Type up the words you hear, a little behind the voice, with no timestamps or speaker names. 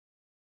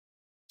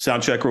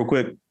Sound check real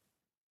quick.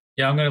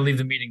 Yeah, I'm going to leave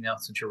the meeting now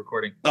since you're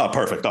recording. Oh,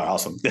 perfect. Oh,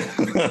 awesome.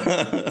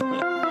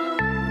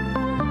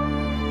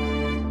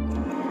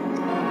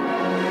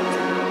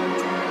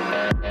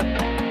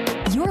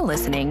 You're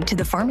listening to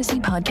the Pharmacy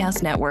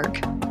Podcast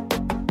Network.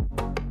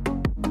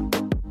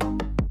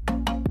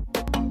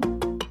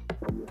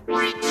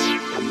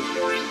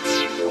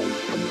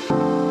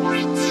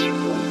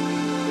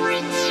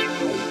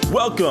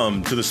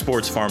 Welcome to the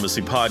Sports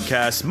Pharmacy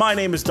Podcast. My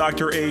name is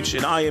Dr. H,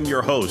 and I am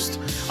your host.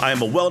 I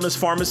am a wellness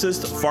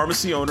pharmacist,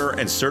 pharmacy owner,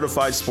 and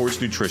certified sports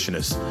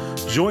nutritionist.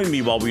 Join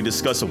me while we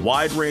discuss a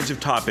wide range of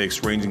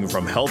topics ranging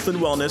from health and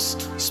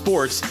wellness,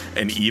 sports,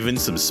 and even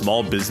some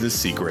small business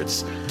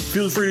secrets.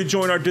 Feel free to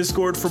join our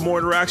Discord for more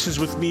interactions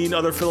with me and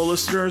other fellow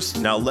listeners.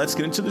 Now let's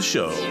get into the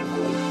show.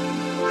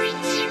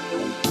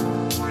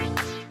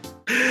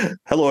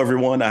 Hello,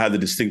 everyone. I have the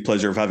distinct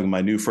pleasure of having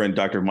my new friend,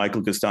 Dr.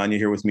 Michael Castagna,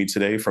 here with me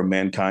today from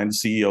Mannkind,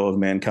 CEO of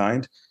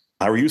Mannkind.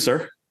 How are you,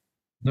 sir?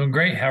 Doing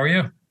great. How are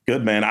you?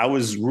 Good, man. I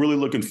was really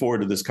looking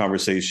forward to this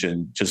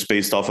conversation just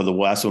based off of the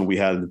last one we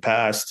had in the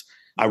past.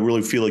 I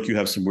really feel like you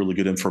have some really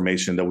good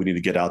information that we need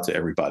to get out to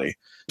everybody.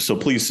 So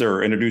please,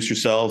 sir, introduce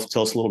yourself.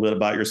 Tell us a little bit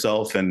about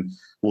yourself, and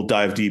we'll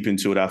dive deep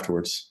into it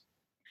afterwards.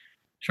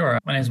 Sure.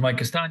 My name is Mike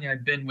Castagna.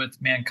 I've been with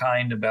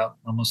Mannkind about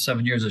almost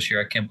 7 years this year.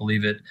 I can't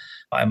believe it.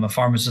 I'm a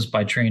pharmacist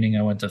by training.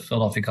 I went to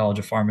Philadelphia College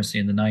of Pharmacy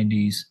in the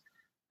 90s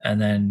and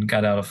then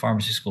got out of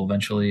pharmacy school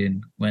eventually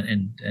and went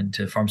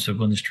into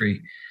pharmaceutical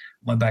industry.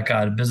 Went back,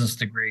 got a business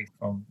degree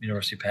from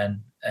University of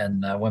Penn,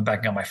 and went back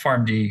and got my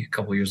PharmD a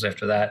couple of years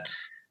after that.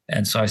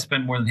 And so I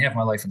spent more than half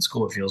my life in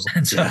school, it feels.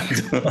 And so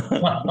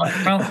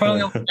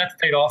finally that's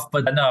paid off.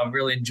 But no, I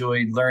really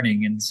enjoyed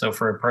learning. And so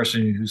for a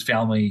person whose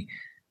family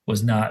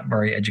was not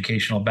very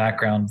educational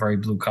background, very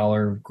blue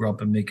collar, grew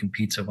up in making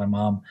pizza. My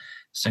mom,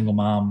 single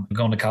mom,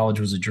 going to college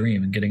was a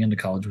dream, and getting into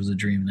college was a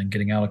dream. And then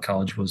getting out of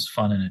college was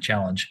fun and a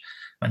challenge.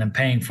 And then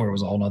paying for it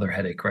was a whole nother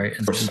headache, right?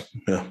 And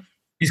yeah.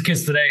 These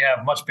kids today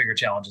have much bigger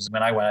challenges.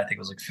 When I went, I think it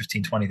was like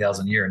 15,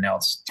 20,000 a year. And now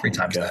it's three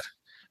times that.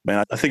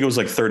 Man, I think it was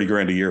like 30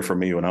 grand a year for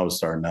me when I was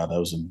starting out. That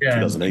was in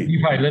 2008. You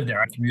probably lived there.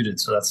 I commuted.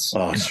 So that's.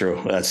 Oh, it's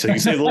true. That's, you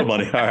save a little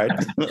money. All right.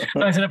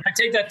 I said, if I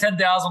take that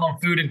 10,000 on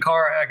food and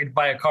car, I could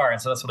buy a car.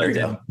 And so that's what I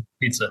did.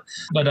 Pizza.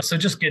 But so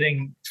just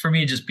being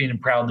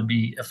proud to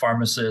be a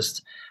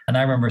pharmacist. And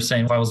I remember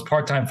saying, if I was a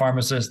part-time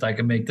pharmacist, I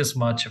could make this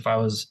much. If I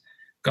was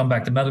going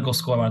back to medical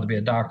school, I wanted to be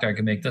a doctor, I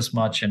could make this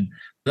much. And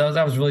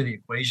that was really the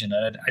equation.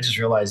 And I just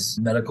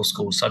realized medical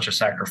school is such a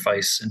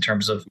sacrifice in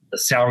terms of the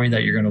salary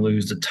that you're going to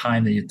lose, the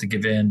time that you have to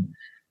give in,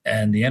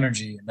 and the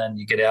energy. And then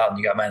you get out and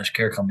you got managed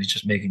care companies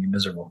just making you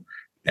miserable.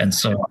 And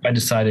so I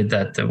decided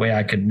that the way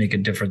I could make a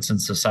difference in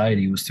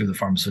society was through the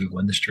pharmaceutical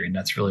industry. And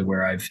that's really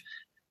where I've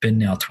been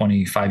now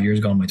 25 years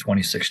ago, in my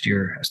 26th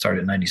year. I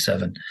started in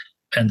 97.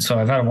 And so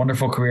I've had a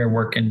wonderful career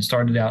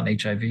started out in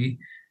HIV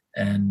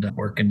and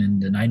working in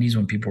the 90s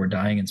when people were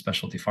dying in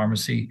specialty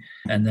pharmacy.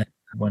 And then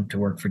I went to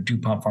work for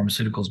DuPont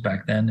Pharmaceuticals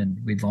back then, and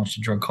we'd launched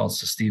a drug called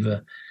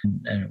Castagna.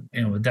 And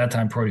at that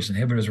time, protease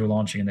inhibitors were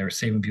launching and they were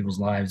saving people's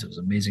lives. It was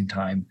an amazing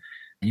time.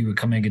 You would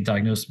come in and get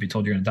diagnosed and be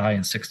told you're going to die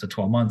in 6 to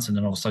 12 months. And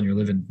then all of a sudden you're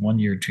living 1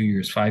 year, 2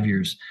 years, 5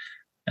 years.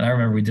 And I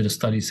remember we did a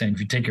study saying, if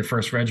you take your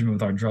first regimen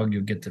with our drug,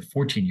 you'll get to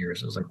 14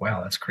 years. It was like,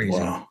 wow, that's crazy.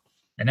 Wow.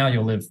 And now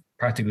you'll live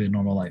practically a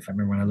normal life. I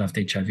remember when I left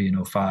HIV in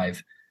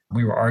 2005,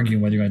 we were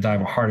arguing whether you're going to die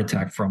of a heart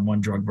attack from one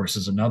drug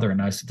versus another.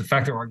 And I said, the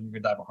fact that we're arguing you're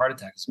going to die of a heart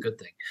attack is a good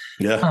thing.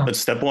 Yeah, that's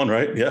step one,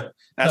 right? Yeah.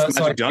 Ask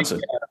Magic Johnson.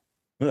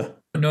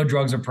 No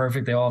drugs are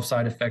perfect. They all have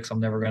side effects.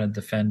 I'm never going to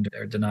defend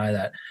or deny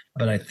that.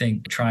 But I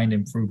think trying to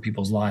improve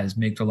people's lives,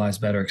 make their lives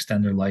better,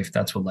 extend their life,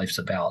 that's what life's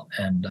about.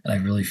 And I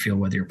really feel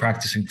whether you're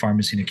practicing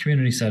pharmacy in a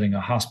community setting,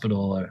 a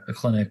hospital, or a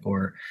clinic,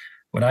 or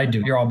what I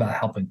do, you're all about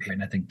helping people.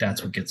 And I think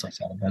that's what gets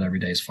us out of bed every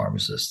day as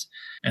pharmacists.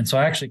 And so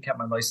I actually kept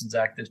my license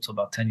active till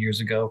about 10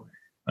 years ago.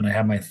 When I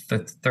had my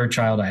third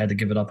child, I had to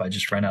give it up. I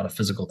just ran out of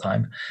physical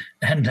time.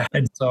 And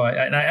so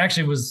I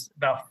actually was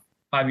about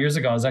 5 years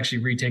ago, I was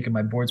actually retaking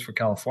my boards for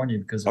California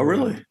because. Oh,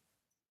 really?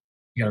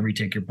 You got to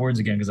retake your boards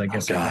again because I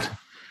guess. Oh, God.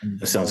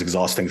 That sounds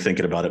exhausting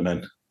thinking about it,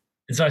 man.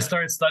 And so I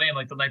started studying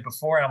like the night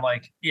before, and I'm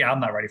like, yeah, I'm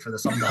not ready for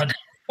this. I'm done.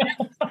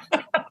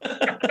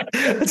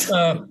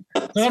 So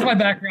that's my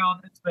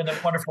background. It's been a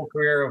wonderful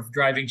career of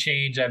driving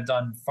change. I've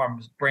done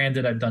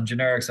branded, I've done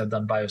generics, I've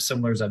done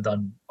biosimilars, I've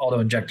done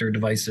auto-injector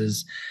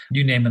devices.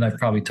 You name it, I've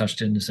probably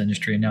touched in this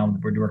industry. And now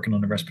we're working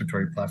on a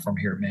respiratory platform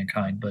here at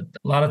Mannkind. But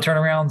a lot of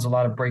turnarounds, a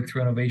lot of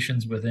breakthrough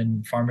innovations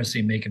within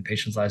pharmacy, making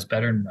patients' lives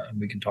better. And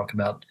we can talk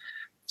about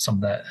some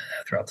of that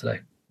throughout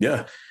today.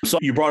 Yeah. So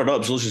you brought it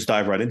up. So let's just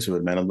dive right into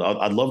it, man.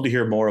 I'd love to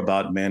hear more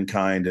about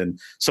Mannkind and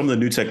some of the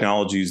new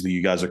technologies that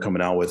you guys are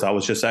coming out with. I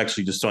was just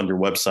on your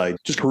website,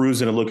 just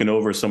perusing and looking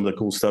over some of the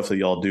cool stuff that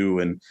y'all do.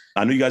 And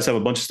I know you guys have a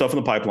bunch of stuff in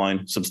the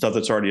pipeline, some stuff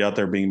that's already out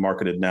there being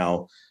marketed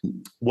now.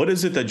 What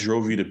is it that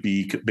drove you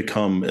to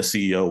become a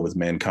CEO with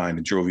Mannkind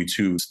and drove you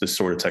to this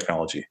sort of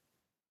technology?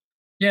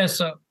 Yeah.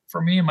 So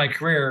for me in my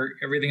career,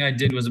 everything I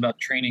did was about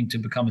training to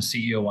become a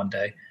CEO one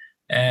day.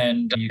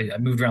 And I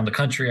moved around the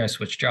country. I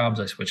switched jobs.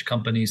 I switched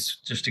companies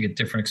just to get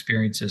different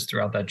experiences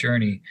throughout that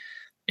journey.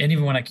 And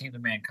even when I came to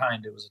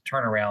Mannkind, it was a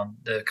turnaround.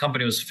 The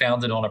company was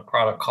founded on a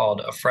product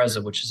called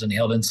Afrezza, which is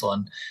inhaled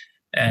insulin.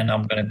 And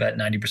I'm going to bet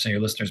 90% of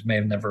your listeners may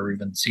have never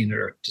even seen it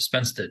or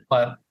dispensed it.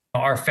 But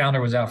our founder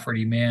was Alfred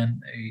E.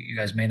 Mann. You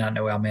guys may not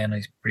know Al Mann.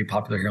 He's pretty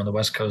popular here on the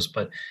West Coast,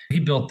 but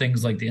he built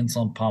things like the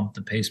insulin pump,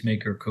 the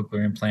pacemaker,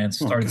 cochlear implants,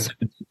 started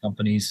 17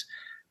 companies,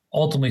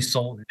 ultimately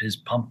sold his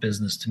pump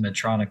business to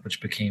Medtronic, which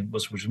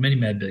was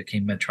MiniMed,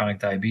 became Medtronic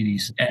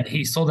Diabetes. And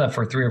he sold that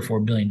for $3 or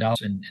 $4 billion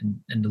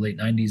in the late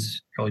 90s,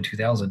 early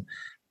 2000.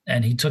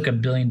 And he took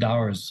 $1 billion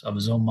of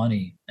his own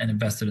money and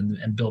invested in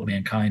and built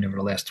Mannkind over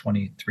the last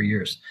 23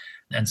 years.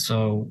 And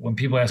so when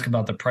people ask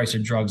about the price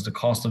of drugs, the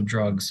cost of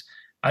drugs,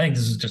 I think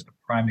this is just a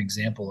prime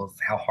example of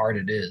how hard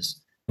it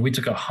is. We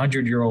took a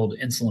 100-year-old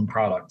insulin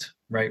product,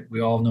 right?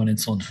 We all have known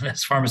insulin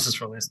as pharmacists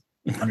for the last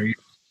 100 years.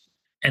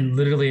 And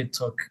literally it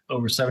took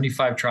over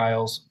 75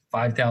 trials,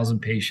 5,000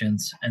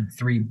 patients, and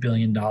 $3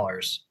 billion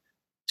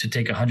to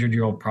take a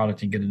 100-year-old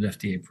product and get it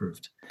FDA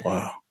approved.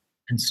 Wow.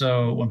 And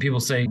so when people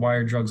say, why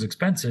are drugs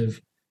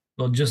expensive?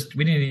 Well, we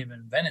didn't even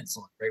invent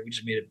insulin, right? We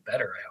just made it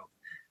better, I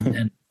hope,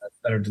 and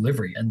better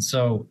delivery. And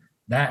so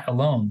that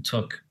alone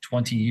took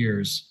 20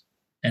 years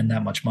and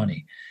that much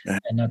money.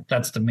 And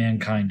that's the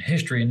Mannkind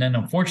history. And then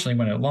unfortunately,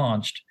 when it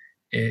launched,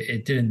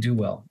 it didn't do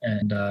well.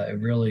 And it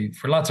really,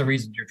 for lots of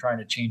reasons, you're trying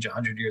to change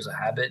 100 years of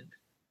habit.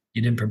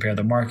 You didn't prepare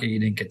the market. You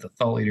didn't get the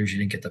thought leaders. You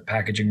didn't get the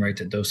packaging right,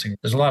 the dosing.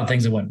 There's a lot of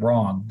things that went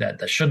wrong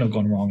that shouldn't have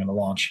gone wrong in the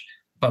launch,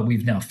 but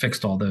we've now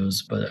fixed all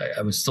those. But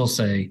I would still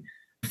say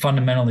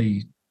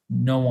fundamentally,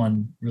 no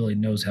one really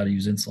knows how to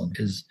use insulin.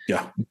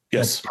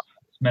 Yes.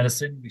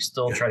 Medicine, we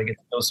still try to get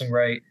the dosing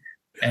right.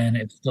 And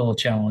it's still a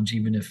challenge,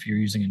 even if you're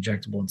using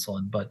injectable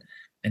insulin. But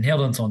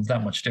inhaled insulin is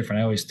that much different.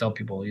 I always tell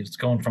people it's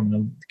going from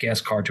a gas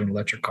car to an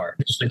electric car.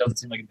 It usually doesn't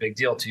seem like a big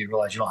deal till you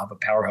realize you don't have a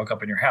power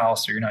hookup in your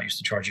house, or you're not used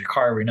to charging your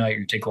car every night.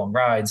 You take long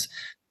rides,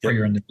 or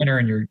you're in the winter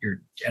and your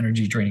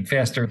energy draining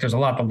faster. There's a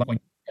lot when you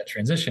get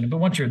transition. But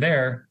once you're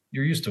there,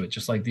 you're used to it,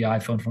 just like the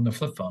iPhone from the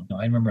flip phone.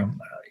 I remember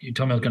you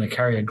told me I was going to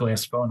carry a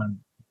glass phone, and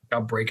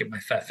I'll break it. My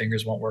fat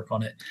fingers won't work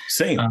on it.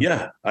 Same.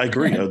 I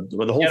agree. The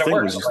whole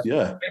thing was just,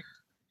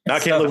 Now I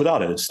can't live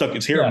without it. It's stuck.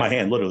 It's here in my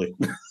hand, literally.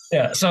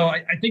 So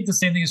I think the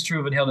same thing is true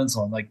of inhaled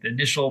insulin. Like the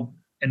initial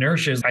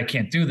inertia is, I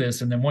can't do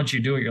this. And then once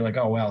you do it, you're like,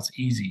 oh, wow, it's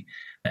easy.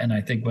 And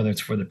I think whether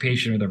it's for the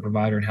patient or the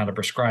provider and how to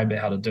prescribe it,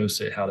 how to dose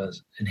it, how to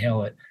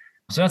inhale it.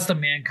 So that's the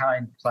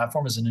Mannkind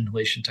platform, is an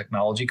inhalation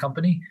technology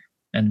company.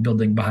 And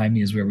building behind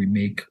me is where we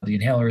make the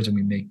inhalers and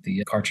we make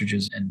the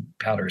cartridges and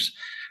powders.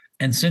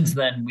 And since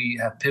then, we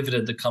have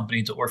pivoted the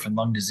company to orphan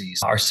lung disease.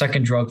 Our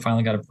second drug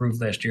finally got approved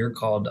last year,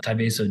 called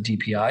Tyvaso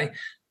DPI.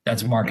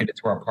 That's marketed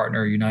to our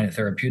partner, United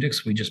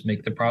Therapeutics. We just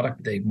make the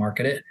product, they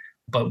market it.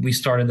 But we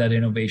started that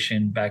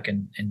innovation back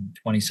in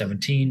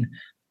 2017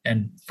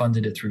 and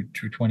funded it through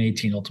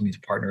 2018, ultimately to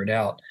partner it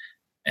out.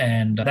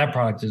 And that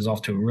product is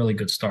off to a really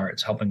good start.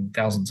 It's helping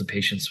thousands of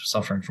patients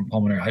suffering from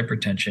pulmonary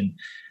hypertension.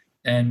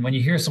 And when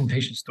you hear some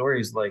patient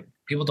stories, like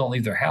people don't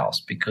leave their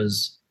house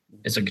because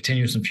it's a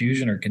continuous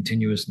infusion or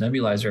continuous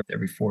nebulizer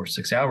every 4 or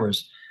 6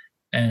 hours.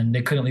 And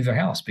they couldn't leave their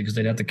house because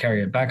they'd have to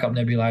carry a backup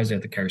nebulizer, they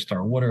had to carry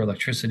star water,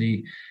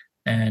 electricity.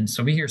 And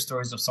so we hear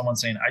stories of someone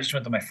saying, I just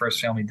went to my first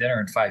family dinner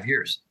in 5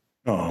 years.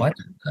 Oh, what?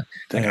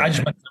 Like, I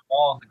just went to the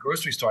mall and the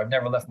grocery store. I've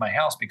never left my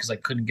house because I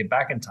couldn't get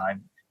back in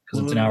time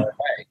because it's an hour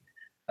away.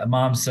 A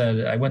mom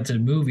said, I went to the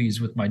movies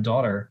with my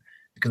daughter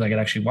because I could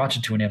actually watch a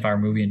 2.5 hour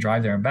movie and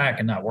drive there and back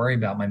and not worry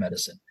about my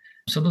medicine.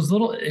 So those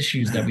little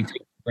issues that we take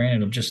for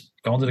granted of just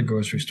going to the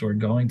grocery store,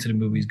 going to the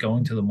movies,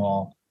 going to the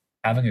mall,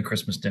 having a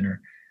Christmas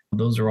dinner,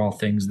 those are all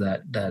things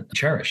that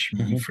cherish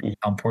for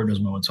how important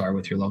those moments are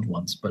with your loved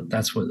ones. But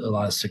that's what a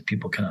lot of sick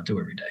people cannot do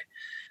every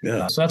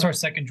day. So that's our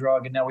second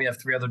drug. And now we have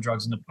 3 other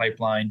drugs in the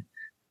pipeline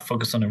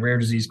focused on a rare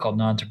disease called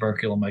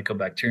non-tuberculous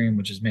mycobacterium,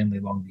 which is mainly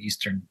along the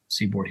eastern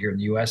seaboard here in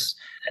the U.S.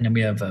 And then we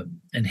have an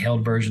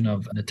inhaled version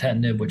of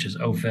nintedanib, which is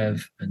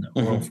OFEV, and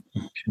oral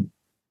formulation.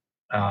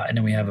 And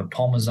then we have a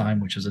pulmozyme,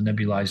 which is a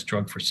nebulized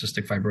drug for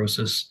cystic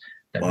fibrosis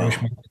that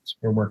Roche markets.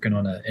 We're working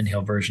on an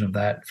inhaled version of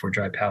that for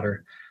dry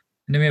powder.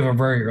 And then we have a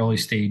very early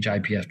stage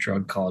IPF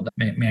drug called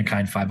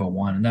Mannkind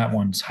 501. And that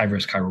one's high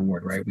risk, high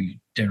reward, right? We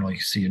generally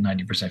see a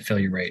 90%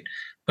 failure rate.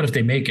 But if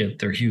they make it,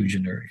 they're huge,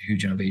 and they're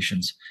huge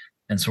innovations.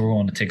 And so we're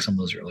going to take some of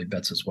those early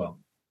bets as well.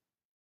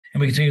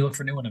 And we continue to look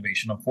for new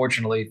innovation.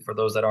 Unfortunately, for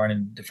those that aren't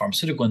in the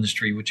pharmaceutical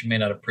industry, which you may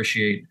not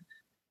appreciate,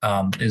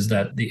 is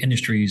that the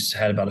industry's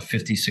had about a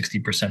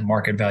 50-60%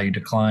 market value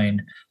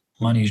decline.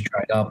 Money's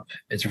dried up.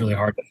 It's really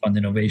hard to fund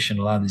innovation.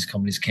 A lot of these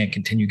companies can't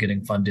continue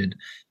getting funded.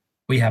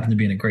 We happen to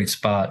be in a great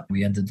spot.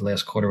 We ended the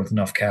last quarter with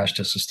enough cash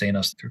to sustain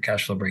us through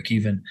cash flow break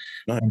even.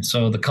 Nice. And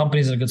so the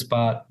company's in a good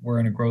spot. We're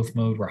in a growth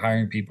mode. We're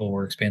hiring people.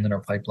 We're expanding our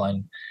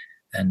pipeline,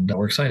 and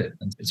we're excited.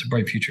 And it's a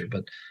bright future.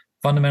 But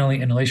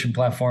fundamentally, inhalation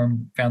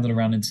platform founded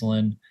around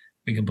insulin.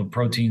 We can put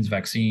proteins,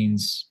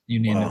 vaccines, you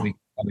name it. We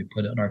can how we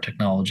put it in our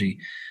technology.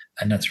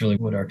 And that's really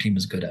what our team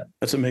is good at.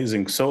 That's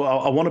amazing. So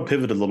I want to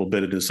pivot a little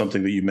bit into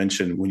something that you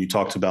mentioned when you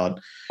talked about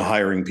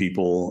hiring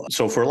people.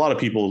 So for a lot of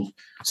people,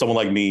 someone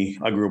like me,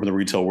 I grew up in the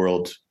retail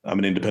world. I'm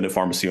an independent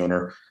pharmacy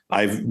owner.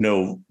 I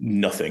know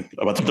nothing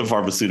about the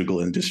pharmaceutical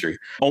industry,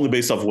 only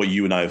based off of what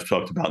you and I have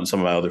talked about and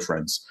some of my other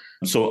friends.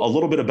 So a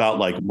little bit about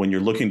like when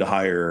you're looking to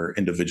hire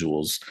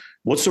individuals,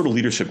 what sort of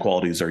leadership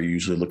qualities are you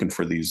usually looking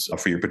for these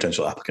for your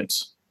potential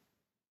applicants?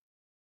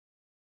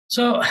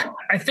 So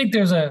I think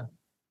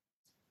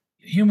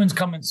humans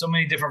come in so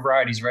many different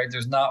varieties, right?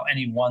 There's not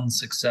any one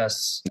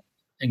success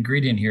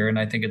ingredient here. And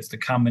I think it's the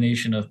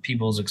combination of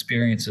people's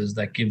experiences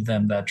that give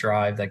them that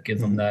drive, that give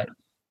them that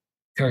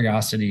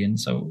curiosity. And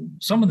so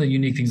some of the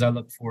unique things I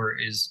look for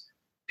is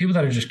people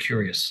that are just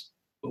curious.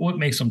 What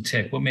makes them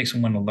tick? What makes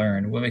them want to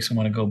learn? What makes them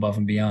want to go above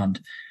and beyond?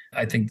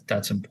 I think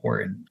that's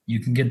important. You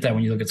can get that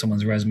when you look at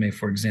someone's resume,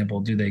 for example.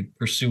 Do they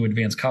pursue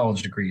advanced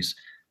college degrees?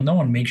 No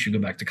one makes you go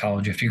back to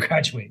college after you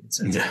graduate. It's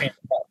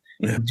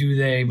Yeah. Do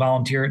they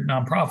volunteer at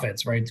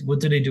nonprofits, right? What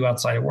do they do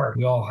outside of work?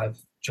 We all have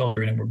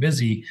children and we're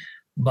busy,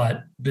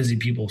 but busy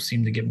people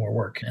seem to get more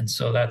work. And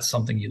so that's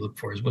something you look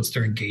for is what's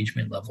their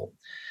engagement level.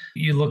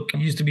 It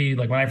used to be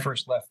like when I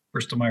first left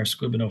Bristol Myers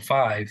Squibb in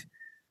 2005,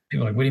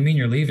 people were like, what do you mean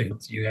you're leaving?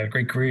 You got a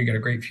great career, you got a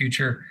great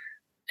future.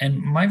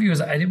 And my view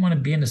is I didn't want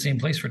to be in the same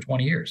place for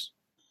 20 years.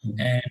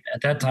 And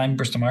at that time,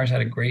 Bristol Myers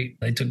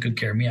they took good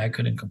care of me. I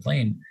couldn't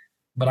complain,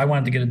 but I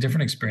wanted to get a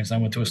different experience. I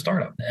went to a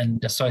startup.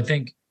 And so I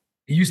think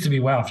it used to be,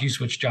 wow, if you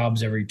switch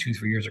jobs every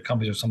 2-3 years or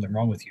companies, there's something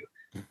wrong with you.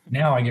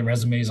 Now I get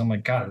resumes. I'm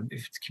like, God,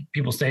 if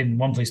people stayed in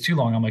one place too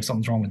long, I'm like,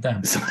 something's wrong with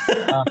them.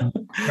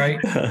 Right.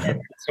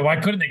 So why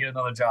couldn't they get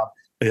another job?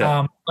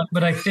 Yeah.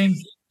 But I think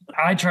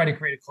I try to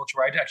create a culture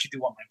where I actually do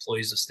want my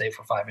employees to stay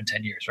for 5 and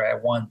 10 years, right? I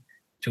want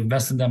to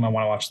invest in them. I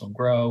want to watch them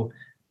grow.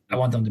 I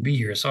want them to be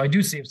here. So I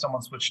do see if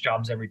someone switched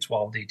jobs every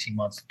 12 to 18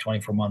 months,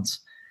 24 months,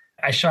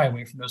 I shy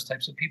away from those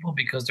types of people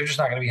because they're just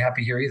not going to be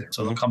happy here either.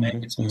 So they'll come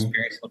in, get some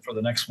experience, look for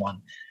the next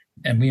one.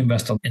 And we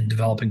invest in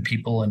developing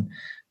people and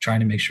trying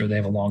to make sure they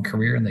have a long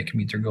career and they can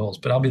meet their goals.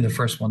 But I'll be the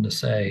first one to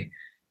say,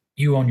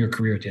 you own your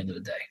career at the end of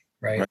the day,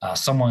 right?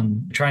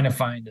 Someone trying to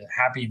find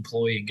a happy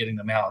employee and getting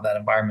them out of that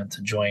environment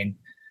to join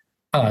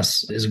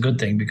us is a good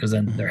thing because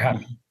then they're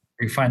happy.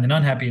 If you find an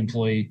unhappy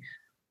employee,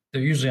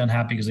 they're usually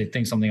unhappy because they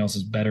think something else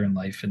is better in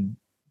life. And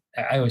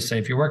I always say,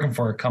 if you're working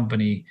for a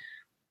company,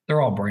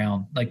 they're all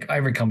brown. Like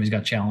every company's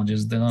got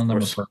challenges. None of them are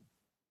perfect.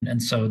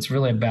 And so it's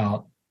really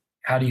about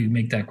how do you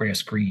make that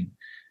grass green?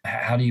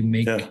 How do you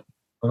make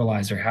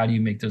fertilizer? How do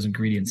you make those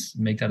ingredients,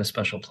 make that a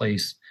special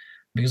place?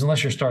 Because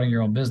unless you're starting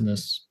your own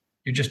business,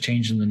 you're just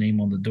changing the name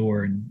on the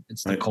door and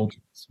it's the culture,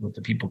 it's what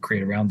the people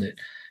create around it.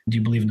 Do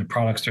you believe in the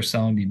products they're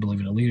selling? Do you believe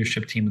in the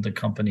leadership team of the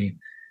company?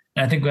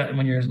 And I think that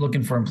when you're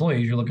looking for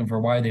employees, you're looking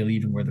for why are they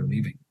leaving, where they're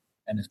leaving.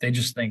 And if they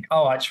just think,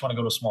 oh, I just want to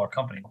go to a smaller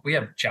company, we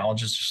have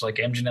challenges just like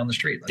Amgen down the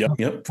street. Like,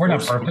 we're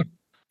not perfect.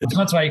 So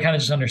that's why you kind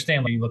of just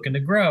understand, are you looking to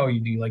grow? Do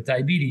you like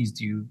diabetes?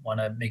 Do you want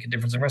to make a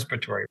difference in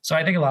respiratory? So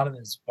I think a lot of it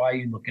is why are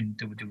you looking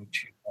to do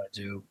what you want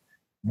to do?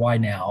 Why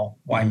now?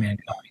 Why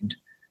Mannkind?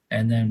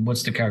 And then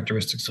what's the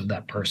characteristics of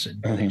that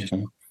person? Are they just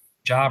a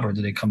job or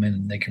do they come in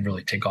and they can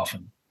really take off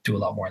and do a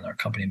lot more in their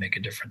company and make a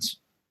difference?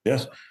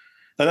 Yes.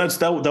 And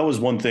that was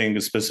one thing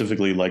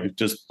specifically, like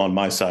just on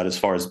my side, as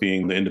far as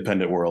being the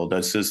independent world,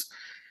 that's just,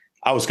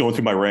 I was going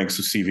through my ranks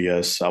of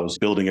CVS. I was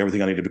building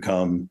everything I needed to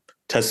become,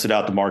 tested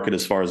out the market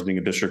as far as being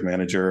a district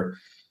manager.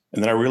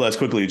 And then I realized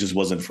quickly it just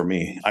wasn't for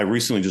me. I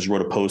recently just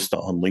wrote a post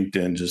on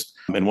LinkedIn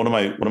and one of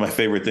my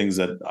favorite things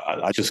that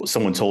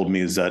someone told me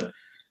is that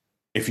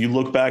if you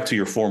look back to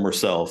your former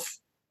self,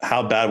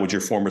 how bad would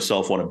your former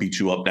self want to beat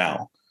you up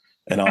now?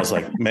 And I was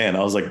like, man,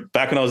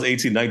 back when I was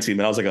 18, 19,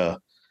 man, I was like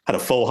had a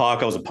faux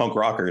hawk. I was a punk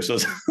rocker. So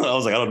I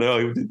was like, I don't know.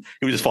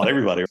 He would just fought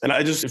everybody.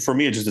 And for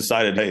me, I just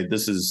decided, hey,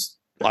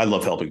 I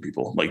love helping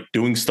people. Like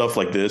doing stuff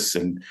like this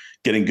and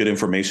getting good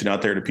information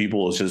out there to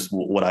people is just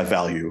what I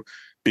value.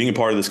 Being a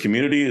part of this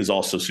community is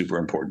also super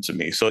important to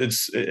me. So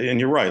and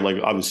you're right. Like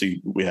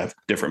obviously we have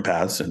different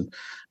paths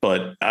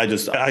but I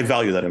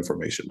value that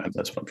information, man.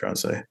 That's what I'm trying to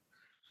say.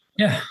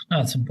 Yeah,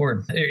 no, it's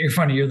important. You're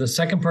funny. You're the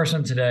second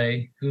person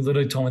today who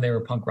literally told me they were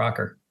a punk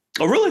rocker.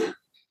 Oh, really?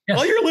 Yes.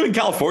 Well, you're living in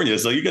California,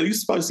 so you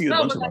probably see a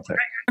bunch of them out there.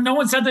 No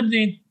one said that to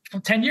me for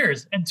 10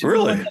 years. And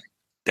really?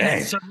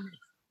 Dang.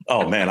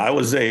 Oh man,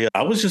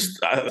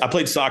 I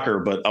played soccer,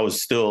 but I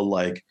was still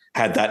like,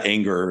 had that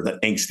anger,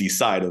 that angsty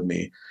side of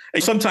me.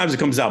 And sometimes it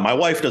comes out. My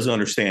wife doesn't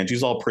understand.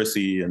 She's all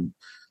prissy and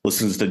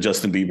listens to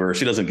Justin Bieber.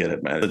 She doesn't get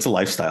it, man. It's a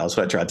lifestyle. That's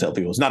what I try to tell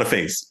people. It's not a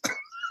phase.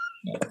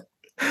 Yeah.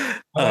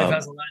 My wife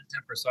has a lot of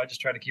temper, so I just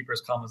try to keep her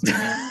as calm as I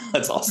can.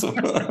 That's awesome.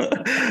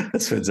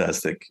 That's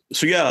fantastic.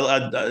 So yeah,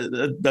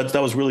 that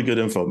was really good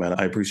info, man.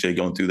 I appreciate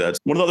going through that.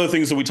 One of the other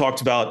things that we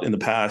talked about in the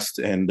past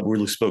and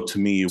really spoke to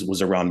me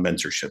was around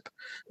mentorship.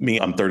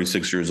 I'm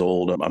 36 years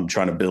old. I'm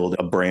trying to build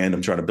a brand.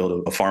 I'm trying to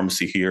build a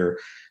pharmacy here.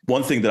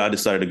 One thing that I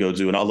decided to go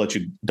do, and I'll let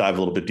you dive a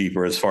little bit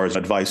deeper as far as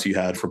advice you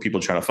had for people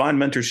trying to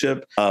find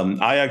mentorship.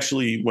 I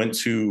actually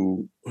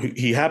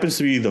he happens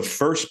to be the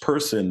first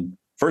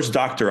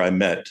doctor I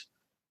met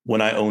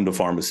when I owned a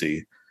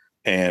pharmacy,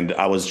 and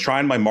I was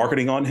trying my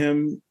marketing on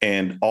him,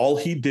 and all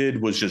he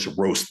did was just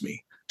roast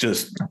me,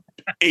 just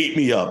ate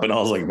me up. And I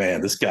was like,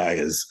 man, this guy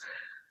is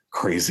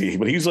crazy.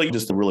 But he's like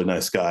just a really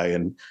nice guy.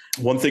 And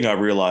one thing I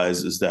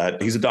realized is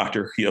that he's a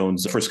doctor. He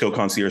owns Frisco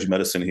Concierge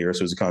Medicine here.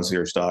 So he's a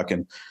concierge doc.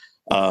 And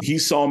he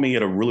saw me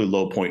at a really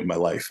low point in my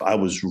life. I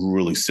was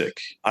really sick.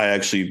 I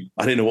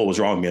didn't know what was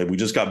wrong with me. We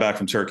just got back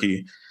from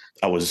Turkey.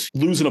 I was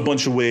losing a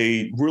bunch of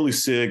weight, really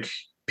sick,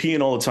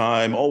 peeing all the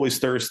time, always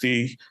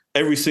thirsty.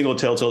 Every single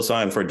telltale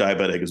sign for a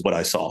diabetic is what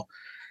I saw.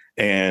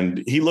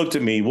 And he looked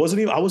at me, I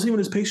wasn't even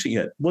his patient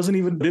yet.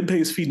 Didn't pay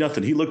his fee,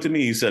 nothing. He looked at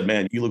me, he said,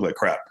 man, you look like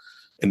crap.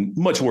 In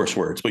much worse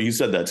words, but he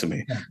said that to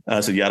me. And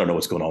I said, yeah, I don't know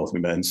what's going on with me,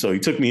 man. So he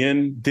took me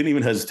in, didn't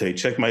even hesitate,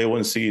 checked my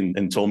A1C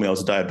and told me I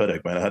was a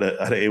diabetic, man. I had an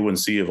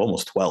A1C of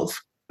almost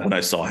 12 when I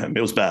saw him.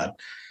 It was bad.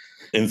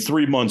 In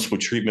 3 months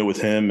with treatment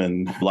with him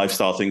and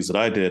lifestyle things that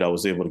I did, I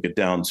was able to get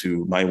down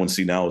to my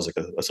A1C now was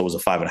was a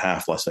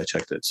 5.5 last I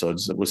checked it. So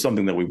it was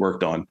something that we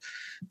worked on.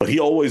 But he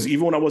always,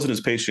 even when I wasn't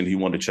his patient, he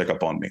wanted to check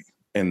up on me.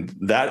 And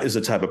that is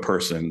the type of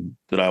person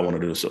that I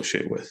wanted to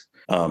associate with.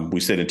 We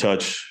stayed in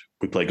touch.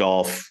 We play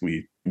golf.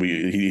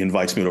 He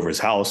invites me over his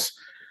house.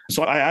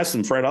 So I asked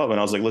him straight up, and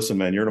I was like, listen,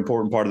 man, you're an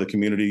important part of the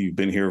community. You've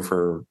been here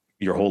for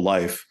your whole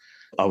life.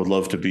 I would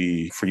love for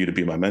you to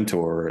be my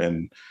mentor.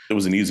 And it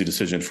was an easy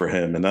decision for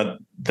him. And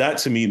that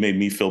to me made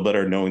me feel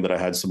better knowing that I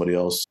had somebody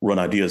else run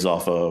ideas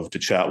off of, to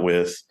chat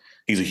with.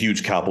 He's a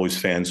huge Cowboys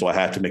fan, so I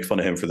had to make fun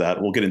of him for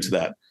that. We'll get into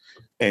that.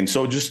 And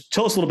so just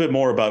tell us a little bit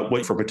more about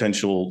what for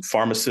potential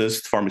pharmacy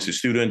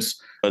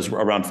students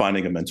around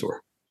finding a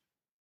mentor.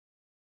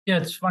 Yeah,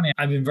 it's funny.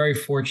 I've been very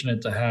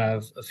fortunate to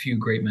have a few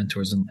great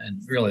mentors, and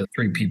really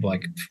 4 people I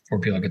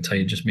could tell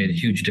you just made a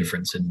huge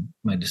difference in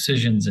my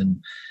decisions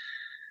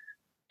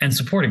and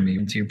supporting me.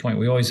 And to your point,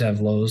 we always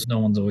have lows. No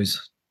one's always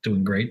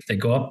doing great. They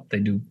go up, they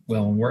do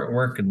well in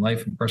work and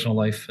life and personal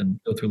life and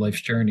go through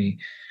life's journey,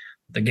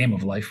 the game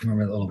of life.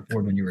 Remember that little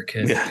board when you were a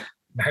kid? Yeah.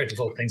 Married to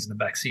little things in the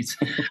back seats.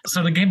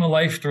 So the game of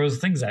life throws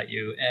things at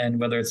you. And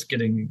whether it's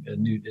getting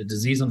a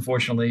disease,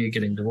 unfortunately,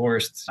 getting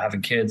divorced,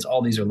 having kids,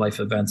 all these are life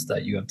events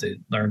that you have to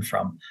learn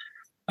from.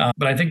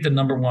 But I think the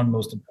number one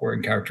most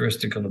important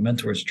characteristic of a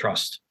mentor is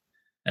trust.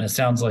 And it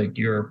sounds like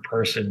you're a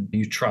person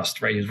you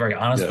trust, right? He's very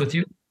honest with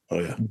you. Oh,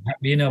 yeah.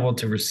 Being able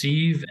to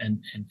receive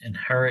and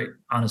inherit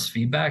honest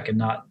feedback and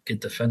not get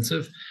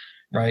defensive,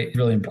 right?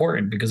 Really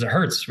important, because it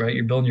hurts, right?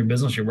 You're building your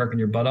business, you're working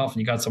your butt off, and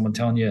you got someone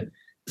telling you,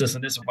 this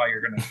and this is why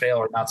you're going to fail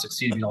or not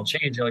succeed if you don't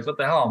change. You're like, what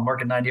the hell? I'm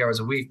working 90 hours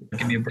a week.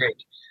 Give me a break.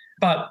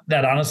 But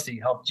that honesty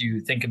helped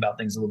you think about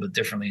things a little bit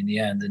differently in the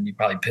end. And you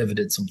probably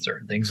pivoted some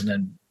certain things and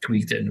then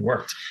tweaked it and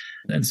worked.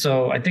 And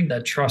so I think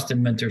that trust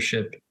in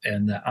mentorship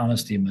and that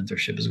honesty in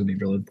mentorship is going to be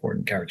really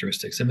important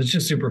characteristics. If it's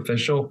just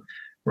superficial,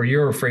 where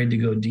you're afraid to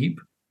go deep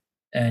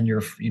and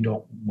you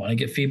don't want to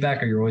get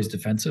feedback, or you're always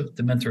defensive,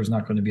 the mentor is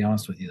not going to be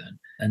honest with you then.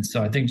 And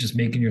so I think just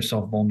making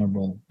yourself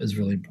vulnerable is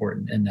really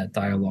important in that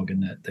dialogue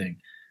and that thing.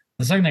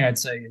 The second thing I'd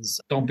say is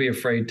don't be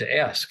afraid to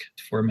ask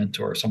for a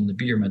mentor or someone to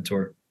be your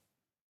mentor.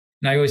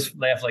 And I always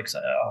laugh, like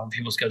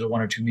people schedule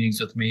 1 or 2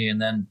 meetings with me,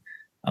 and then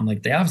I'm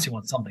like, they obviously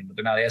want something, but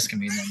they're not asking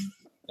me. And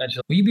then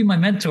will you be my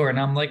mentor? And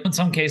I'm like, in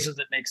some cases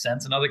it makes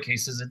sense. In other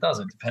cases it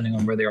doesn't, depending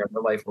on where they are in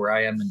their life, where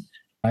I am. And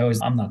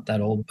I'm not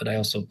that old, but I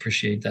also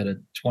appreciate that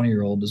a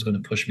 20-year-old is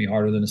going to push me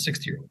harder than a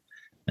 60-year-old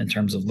in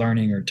terms of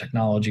learning or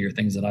technology or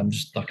things that I'm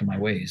just stuck in my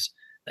ways.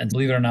 And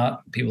believe it or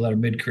not, people that are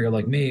mid-career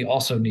like me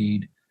also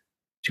need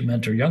to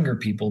mentor younger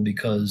people,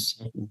 because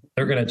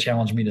they're going to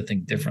challenge me to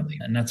think differently.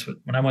 And that's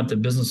when I went to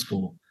business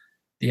school,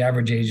 the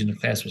average age in the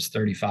class was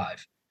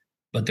 35,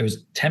 but there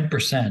was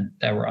 10%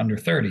 that were under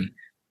 30.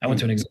 I went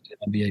to an executive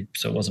MBA,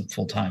 so it wasn't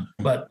full time,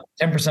 but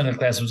 10% of the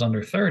class was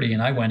under 30.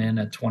 And I went in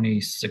at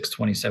 26,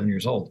 27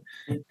 years old.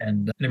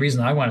 And the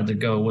reason I wanted to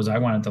go was I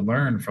wanted to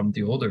learn from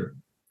the older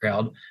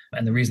crowd.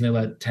 And the reason they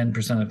let 10%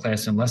 of the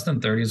class in less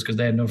than 30 is because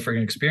they had no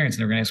friggin' experience,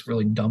 and they're going to ask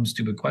really dumb,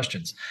 stupid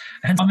questions.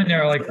 And I'm in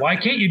there like, why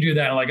can't you do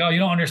that? I'm like, oh, you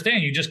don't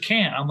understand. You just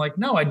can't. I'm like,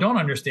 no, I don't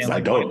understand.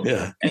 I don't.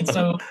 Yeah. And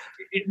so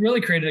it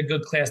really created a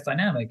good class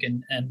dynamic.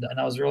 And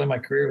that was really my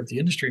career with the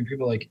industry. And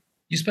people are like,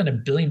 you spend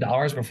 $1 billion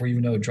before you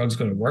even know a drug's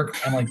going to work.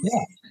 I'm like,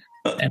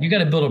 yeah. And you got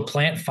to build a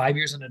plant 5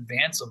 years in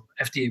advance of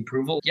FDA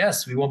approval.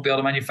 Yes, we won't be able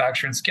to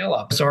manufacture and scale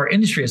up. So our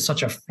industry is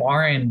such a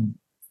foreign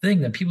thing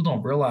that people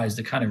don't realize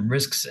the kind of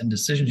risks and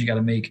decisions you got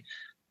to make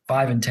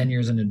 5 and 10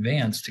 years in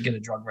advance to get a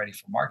drug ready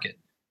for market.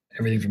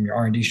 Everything from your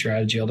R&D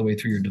strategy all the way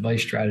through your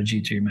device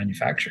strategy to your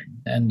manufacturing.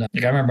 And I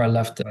remember I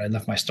left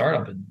my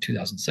startup in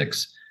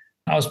 2006.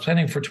 I was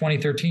planning for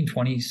 2013,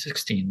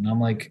 2016. And I'm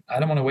like, I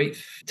don't want to wait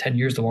 10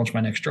 years to launch my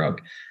next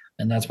drug.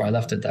 And that's why I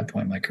left at that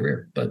point in my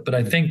career. But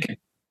I think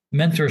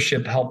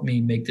mentorship helped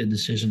me make the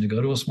decision to go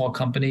to a small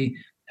company,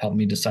 helped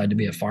me decide to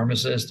be a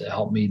pharmacist. It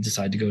helped me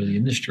decide to go to the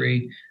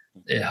industry.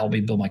 It helped me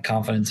build my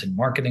confidence in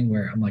marketing,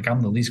 where I'm like, I'm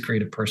the least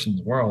creative person in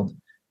the world.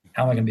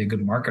 How am I going to be a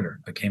good marketer?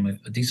 I became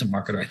a decent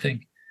marketer, I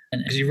think.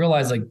 And because you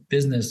realize like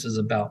business is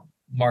about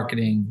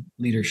marketing,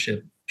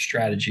 leadership,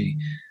 strategy,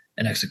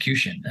 and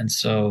execution. And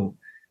so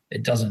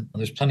it doesn't.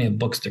 There's plenty of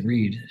books to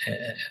read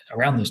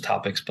around those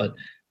topics, but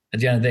at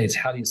the end of the day, it's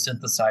how do you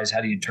synthesize,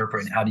 how do you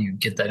interpret, and how do you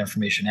get that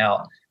information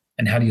out,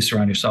 and how do you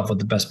surround yourself with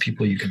the best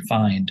people you can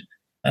find,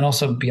 and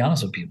also be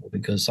honest with people,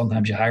 because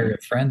sometimes you hire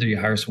a friend or you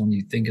hire someone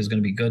you think is going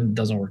to be good and it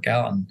doesn't work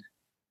out, and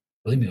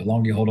believe me, the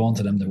longer you hold on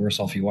to them, the worse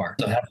off you are.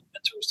 So having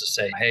mentors to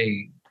say,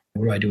 hey,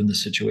 what do I do in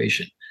this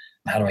situation?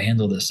 How do I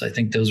handle this? I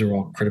think those are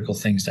all critical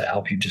things that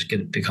help you just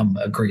become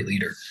a great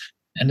leader.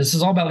 And this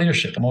is all about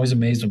leadership. I'm always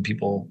amazed when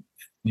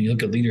you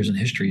look at leaders in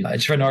history. I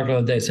just read an article the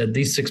other day that said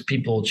these 6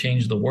 people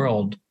changed the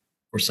world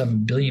for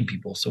 7 billion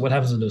people. So what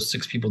happens if those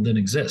 6 people didn't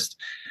exist?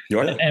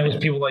 And it was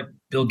people like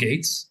Bill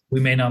Gates. We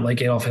may not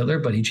like Adolf Hitler,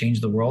 but he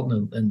changed the world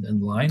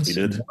in lines. He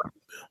did.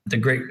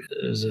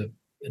 There's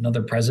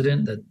another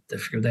president that I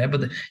forget that,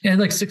 but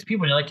like 6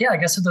 people. And you're like, yeah, I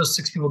guess if those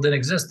 6 people didn't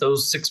exist,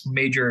 those 6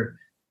 major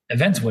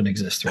events wouldn't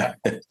exist. Right?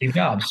 Steve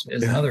Jobs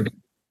is another.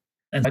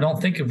 And I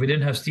don't think if we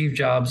didn't have Steve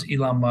Jobs,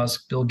 Elon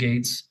Musk, Bill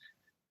Gates,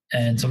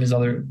 and some of these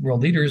other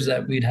world leaders,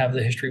 that we'd have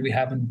the history we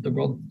have in the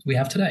world we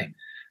have today.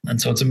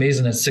 And so it's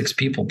amazing that 6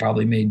 people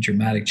probably made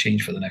dramatic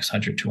change for the next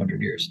 100,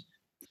 200 years.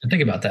 And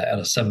think about that out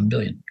of 7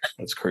 billion.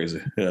 That's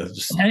crazy. Yeah.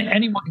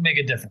 Anyone can make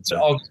a difference. It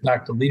all goes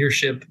back to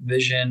leadership,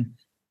 vision,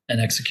 and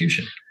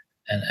execution.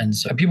 And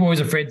so people are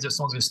always afraid that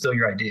someone's going to steal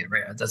your idea,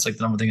 right? That's like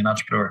the number thing in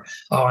entrepreneur.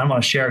 Oh, I don't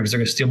want to share because they're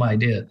going to steal my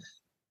idea.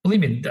 Believe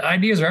me, the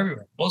ideas are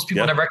everywhere. Most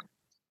people never.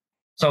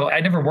 So I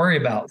never worry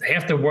about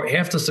half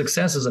the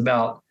success is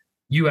about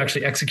you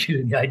actually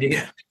executing the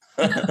idea.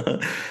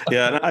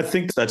 Yeah, and I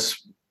think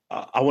that's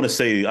I don't want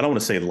to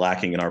say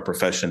lacking in our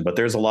profession, but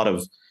there's a lot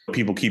of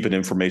people keeping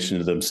information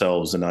to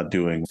themselves and not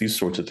doing these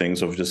sorts of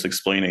things, of just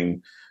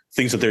explaining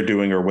things that they're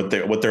doing or what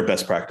their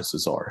best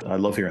practices are. I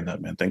love hearing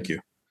that, man. Thank you.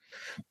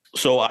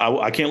 So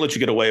I can't let you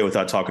get away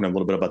without talking a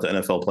little bit about the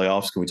NFL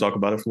playoffs. Can we talk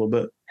about it for a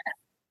little bit?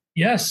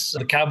 Yes,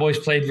 the Cowboys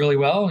played really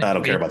well. I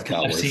don't care about the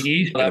Cowboys.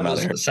 FCE. That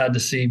was sad to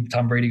see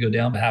Tom Brady go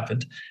down, but it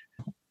happened.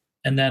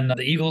 And then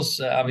the Eagles,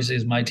 obviously,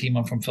 is my team.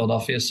 I'm from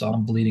Philadelphia, so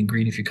I'm bleeding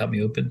green if you cut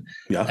me open.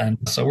 Yeah. And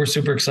so we're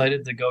super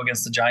excited to go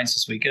against the Giants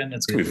this weekend.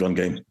 It's going to be a fun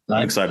game.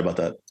 I'm excited about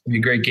that. It'll be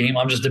a great game.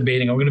 I'm just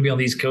debating. I'm going to be on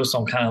the East Coast, so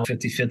I'm kind of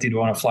 50-50. Do I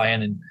want to fly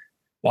in and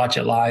watch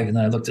it live? And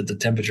then I looked at the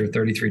temperature,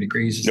 33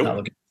 degrees. It's not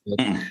looking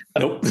good.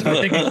 Nope. So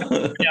I think I'm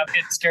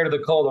getting scared of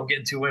the cold. I'm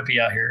getting too wimpy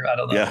out here. I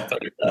don't know. Yeah,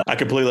 but, I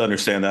completely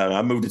understand that.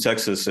 I moved to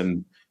Texas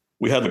and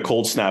we had the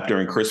cold snap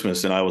during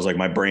Christmas, and I was like,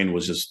 my brain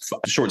was just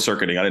short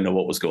circuiting. I didn't know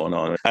what was going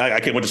on. I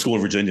went to school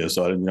in Virginia,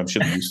 so I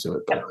should be used to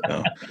it. But,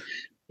 no.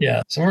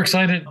 Yeah, so we're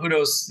excited. Who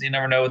knows? You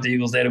never know with the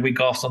Eagles. They had a week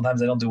off.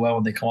 Sometimes they don't do well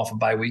when they come off a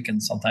bye week,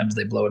 and sometimes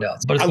they blow it out.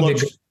 But I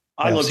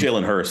love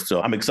Jalen Hurst,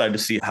 so I'm excited to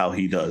see how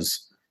he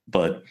does.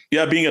 But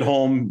yeah, being at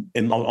home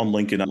on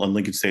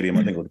Lincoln Stadium,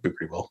 I think it'll be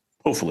pretty well.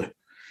 Hopefully.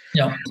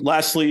 Yeah.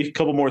 Lastly, a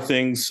couple more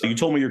things. You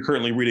told me you're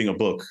currently reading a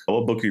book.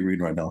 What book are you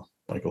reading right now,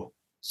 Michael?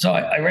 So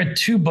I read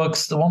 2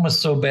 books. The one was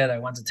so bad I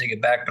wanted to take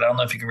it back, but I don't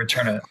know if you can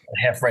return a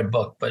half-read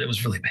book, but it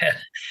was really bad.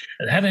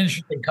 It had an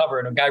interesting cover,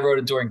 and a guy wrote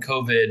it during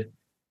COVID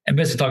and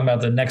basically talking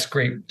about the next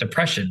Great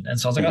Depression. And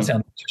so I was like, that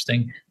sounds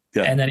interesting.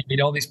 Yeah. And then he made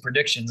all these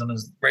predictions and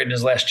was writing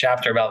his last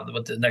chapter about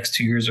what the next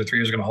 2 years or 3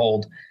 years are going to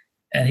hold.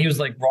 And he was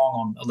like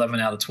wrong on 11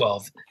 out of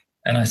 12.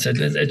 And I said,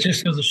 it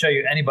just goes to show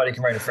you anybody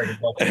can write a freaking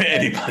book.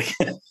 Anybody.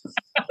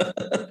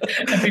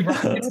 And people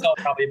can sell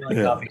probably 1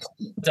 million copies.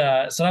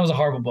 So that was a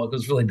horrible book. It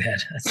was really bad.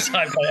 So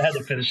I had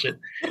to finish it.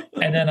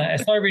 And then I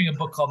started reading a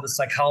book called The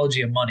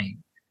Psychology of Money.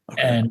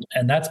 Okay.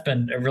 And that's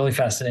been a really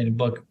fascinating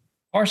book,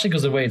 partially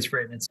because of the way it's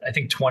written. It's, I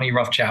think, 20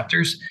 rough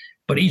chapters,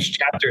 but each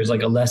chapter is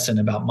like a lesson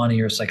about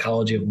money or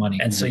psychology of money.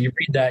 And so you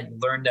read that, you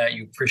learn that,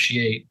 you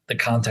appreciate the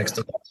context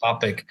of that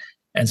topic.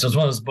 And so it's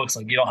one of those books,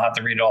 like you don't have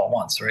to read it all at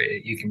once,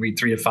 right? You can read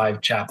 3 to 5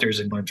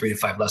 chapters and learn 3 to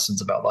 5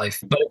 lessons about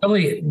life. But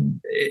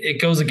it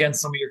goes against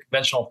some of your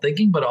conventional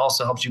thinking, but it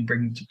also helps you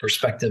bring the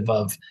perspective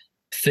of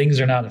things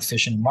are not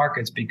efficient in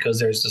markets because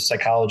there's the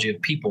psychology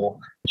of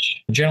people,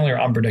 which generally are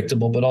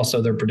unpredictable, but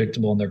also they're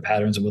predictable in their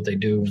patterns of what they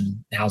do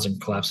when housing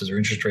collapses or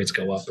interest rates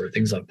go up or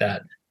things like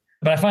that.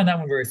 But I find that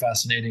one very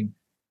fascinating.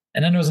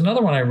 And then there was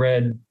another one I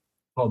read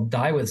called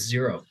Die with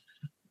Zero.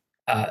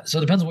 So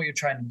it depends on what you're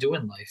trying to do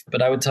in life.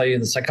 But I would tell you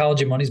the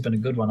Psychology of Money has been a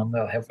good one. I'm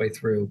about halfway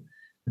through.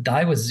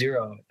 Die with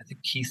Zero. I think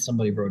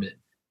somebody wrote it.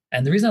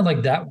 And the reason I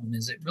like that one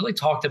is it really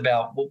talked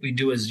about what we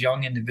do as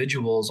young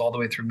individuals all the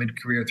way through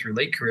mid-career, through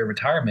late career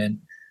retirement,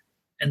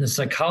 and the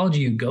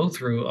psychology you go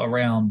through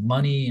around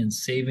money and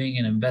saving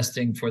and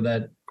investing for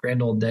that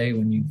grand old day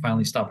when you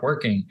finally stop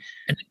working.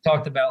 And it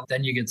talked about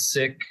then you get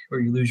sick or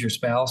you lose your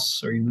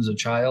spouse or you lose a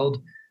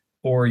child,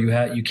 or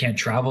you can't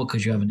travel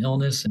because you have an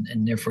illness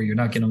and therefore you're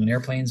not getting on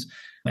airplanes.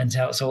 And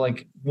so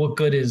like, what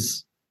good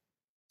is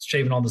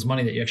saving all this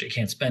money that you actually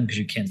can't spend because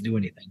you can't do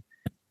anything?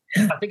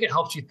 I think it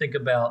helps you think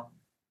about,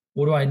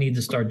 what do I need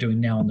to start doing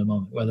now in the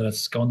moment? Whether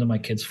that's going to my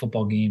kid's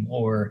football game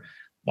or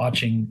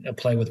watching a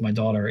play with my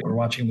daughter or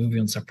watching a movie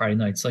on Friday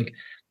nights, like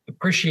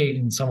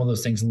appreciating some of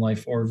those things in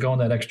life, or going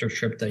that extra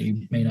trip that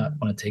you may not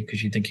want to take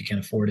because you think you can't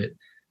afford it.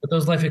 But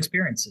those life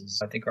experiences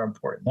I think are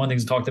important. One of the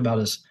things we talked about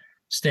is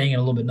staying in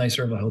a little bit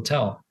nicer of a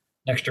hotel.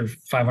 an extra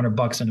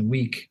 $500 in a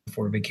week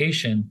for a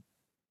vacation,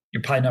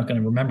 you're probably not going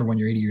to remember when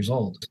you're 80 years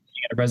old.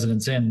 You get a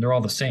Residence Inn, they're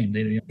all the same.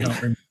 They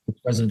don't remember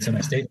Residence Inn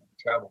I stayed in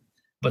travel.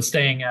 But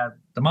staying at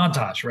the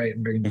Montage, right,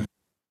 and bringing the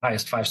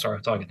highest 5-star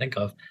hotel I can think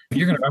of,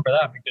 you're going to remember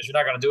that because you're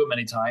not going to do it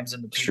many times.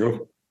 And the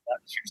atmosphere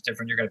is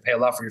different. You're going to pay a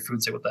lot for your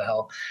food, say, what the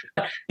hell?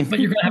 But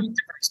you're going to have a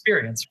different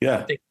experience. Yeah.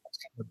 I think that's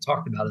kind of what we're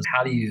talking about is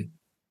how do you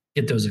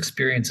get those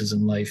experiences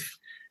in life?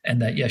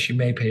 And that, yes, you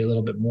may pay a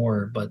little bit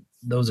more, but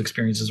those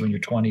experiences when you're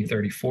 20,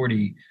 30,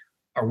 40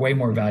 are way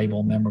more valuable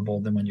and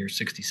memorable than when you're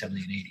 60,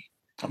 70, and 80.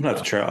 I'm going to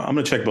have to try. I'm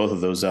going to check both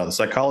of those out. The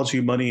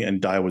Psychology Money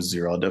and Die With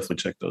Zero. I'll definitely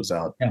check those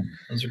out. Yeah,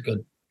 those are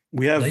good.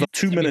 We have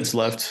 2 minutes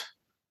left.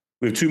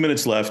 We have 2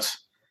 minutes left.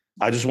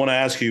 I just want to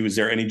ask you, is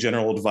there any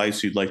general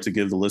advice you'd like to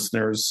give the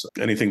listeners?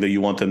 Anything that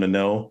you want them to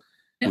know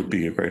would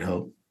be a great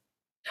help.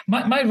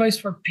 My advice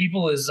for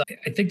people is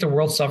I think the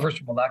world suffers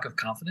from a lack of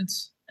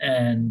confidence.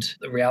 And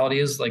the reality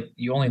is, like,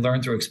 you only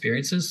learn through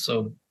experiences.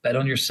 So bet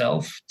on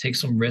yourself, take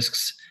some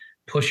risks,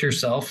 push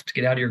yourself to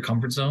get out of your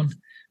comfort zone.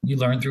 You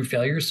learn through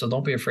failures. So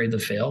don't be afraid to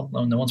fail.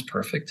 No one's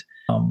perfect.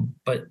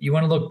 But you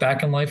want to look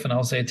back in life, and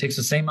I'll say it takes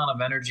the same amount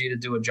of energy to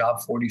do a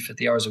job 40,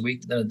 50 hours a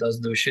week than it does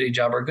to do a shitty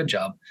job or a good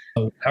job.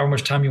 So however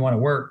much time you want to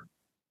work,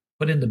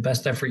 put in the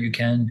best effort you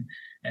can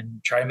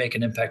and try to make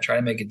an impact, try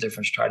to make a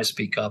difference, try to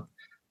speak up.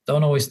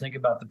 Don't always think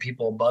about the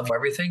people above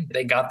everything.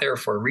 They got there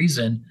for a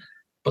reason,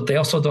 but they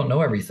also don't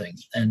know everything.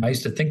 And I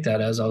used to think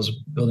that as I was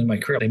building my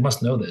career, they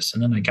must know this.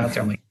 And then I got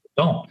there, I'm like,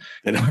 don't.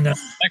 And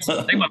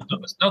they must know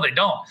this. No, they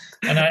don't.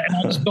 And I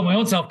just built my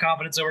own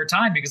self-confidence over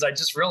time because I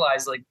just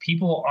realized, like,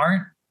 people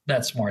aren't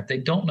that smart. They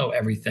don't know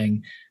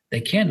everything.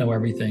 They can't know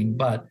everything.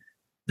 But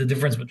the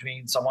difference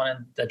between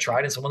someone that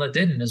tried and someone that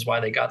didn't is why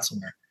they got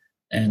somewhere.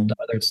 And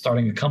whether it's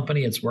starting a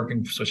company, it's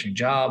working, switching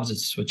jobs,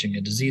 it's switching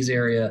a disease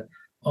area,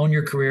 own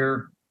your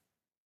career.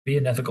 Be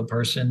an ethical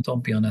person.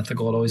 Don't be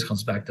unethical. It always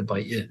comes back to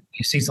bite you.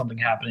 You see something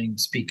happening,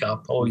 speak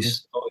up.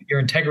 Always, your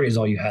integrity is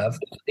all you have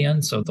at the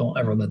end. So don't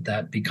ever let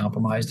that be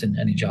compromised in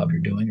any job you're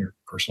doing or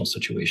personal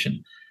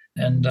situation.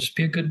 And just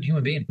be a good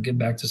human being. Give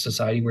back to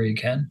society where you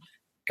can.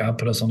 God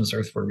put us on this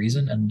earth for a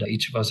reason, and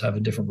each of us have a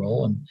different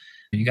role. And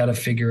you got to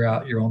figure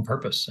out your own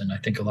purpose. And I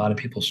think a lot of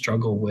people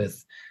struggle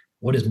with,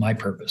 what is my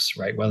purpose,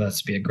 right? Whether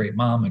that's to be a great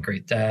mom, a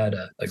great dad,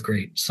 a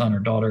great son or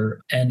daughter.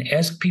 And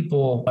ask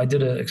people, I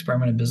did an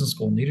experiment in business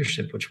school in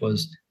leadership, which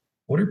was,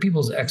 what are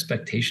people's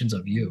expectations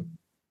of you?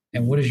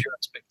 And what is your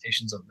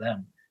expectations of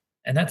them?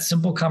 And that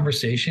simple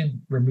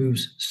conversation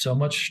removes so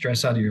much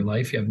stress out of your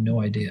life. You have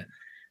no idea,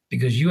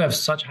 because you have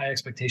such high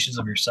expectations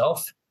of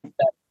yourself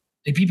that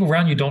the people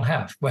around you don't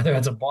have, whether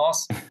it's a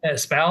boss, a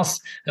spouse,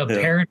 a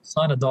parent,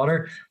 son, a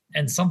daughter.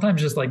 And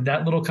sometimes just like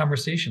that little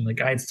conversation, like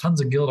I had tons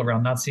of guilt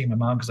around not seeing my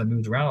mom because I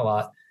moved around a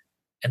lot.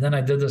 And then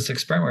I did this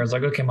experiment where I was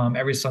like, okay, Mom,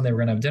 every Sunday we're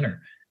going to have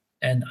dinner.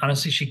 And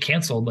honestly, she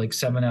canceled like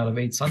 7 out of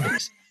 8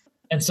 Sundays.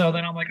 And so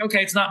then I'm like,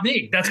 okay, it's not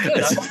me. That's good.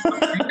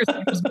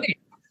 It was me.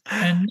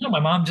 And my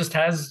mom just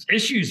has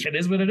issues. It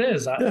is what it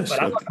is. But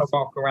I'm not going to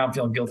walk around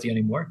feeling guilty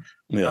anymore.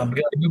 Because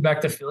I moved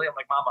back to Philly. I'm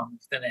like, Mom, I'm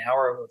within an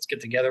hour. Let's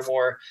get together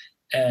more.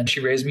 And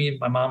she raised me.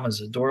 My mom is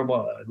adorable.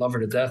 I love her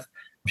to death.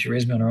 She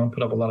raised me on her own,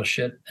 put up a lot of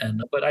shit.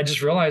 But I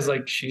just realized,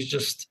 like, she's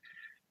just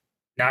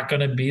not going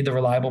to be the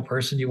reliable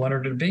person you want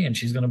her to be. And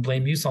she's going to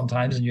blame you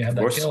sometimes. And you have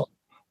that guilt.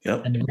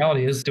 Yep. And the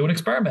reality is, do an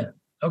experiment.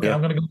 Okay,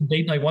 I'm going to go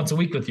date like once a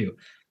week with you.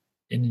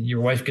 And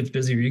your wife gets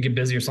busy or you get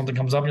busy or something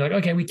comes up and you're like,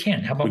 okay, we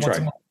can't. How about once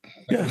a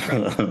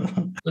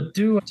month? But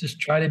just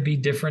try to be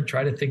different.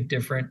 Try to think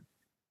different.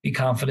 Be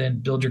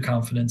confident. Build your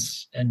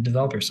confidence and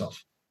develop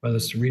yourself. Whether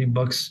it's reading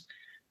books,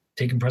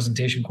 taking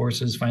presentation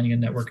courses, finding a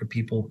network of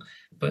people.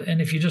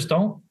 And if you just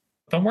don't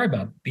worry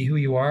about it. Be who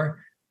you are,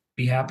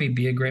 be happy,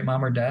 be a great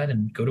mom or dad,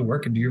 and go to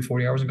work and do your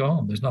 40 hours and go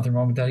home. There's nothing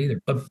wrong with that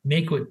either. But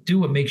do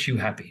what makes you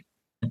happy.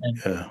 And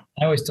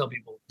I always tell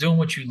people, doing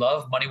what you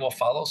love, money will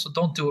follow. So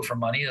don't do it for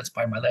money. That's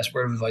probably my last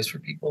word of advice for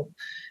people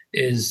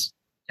is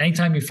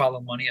anytime you follow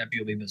money,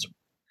 you'll be miserable.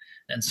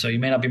 And so you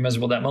may not be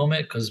miserable that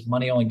moment because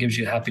money only gives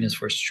you happiness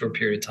for a short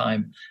period of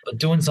time. But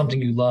doing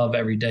something you love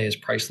every day is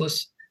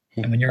priceless.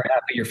 And when you're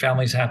happy, your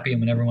family's happy.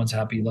 And when everyone's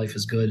happy, life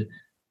is good.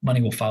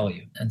 Money will follow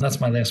you. And that's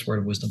my last word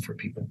of wisdom for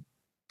people.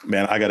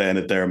 Man, I got to end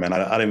it there, man. I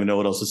don't even know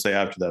what else to say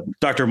after that.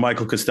 Dr.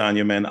 Michael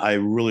Castagna, man, I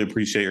really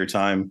appreciate your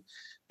time.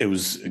 It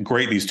was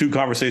great. These 2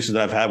 conversations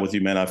that I've had with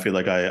you, man, I feel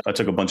like I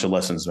took a bunch of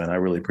lessons, man. I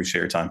really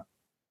appreciate your time.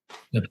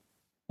 Good.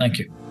 Thank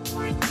you.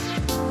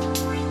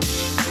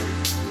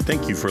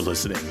 Thank you for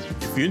listening.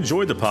 If you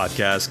enjoyed the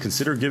podcast,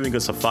 consider giving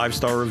us a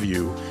 5-star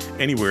review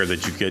anywhere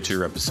that you get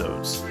your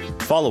episodes.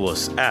 Follow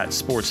us at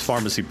Sports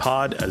Pharmacy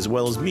Pod, as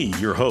well as me,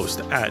 your host,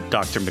 at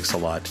Dr.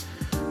 Mix-a-Lot.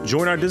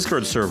 Join our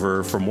Discord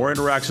server for more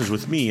interactions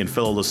with me and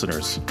fellow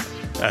listeners.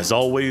 As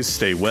always,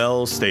 stay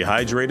well, stay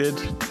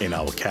hydrated, and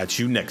I will catch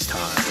you next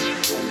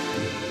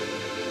time.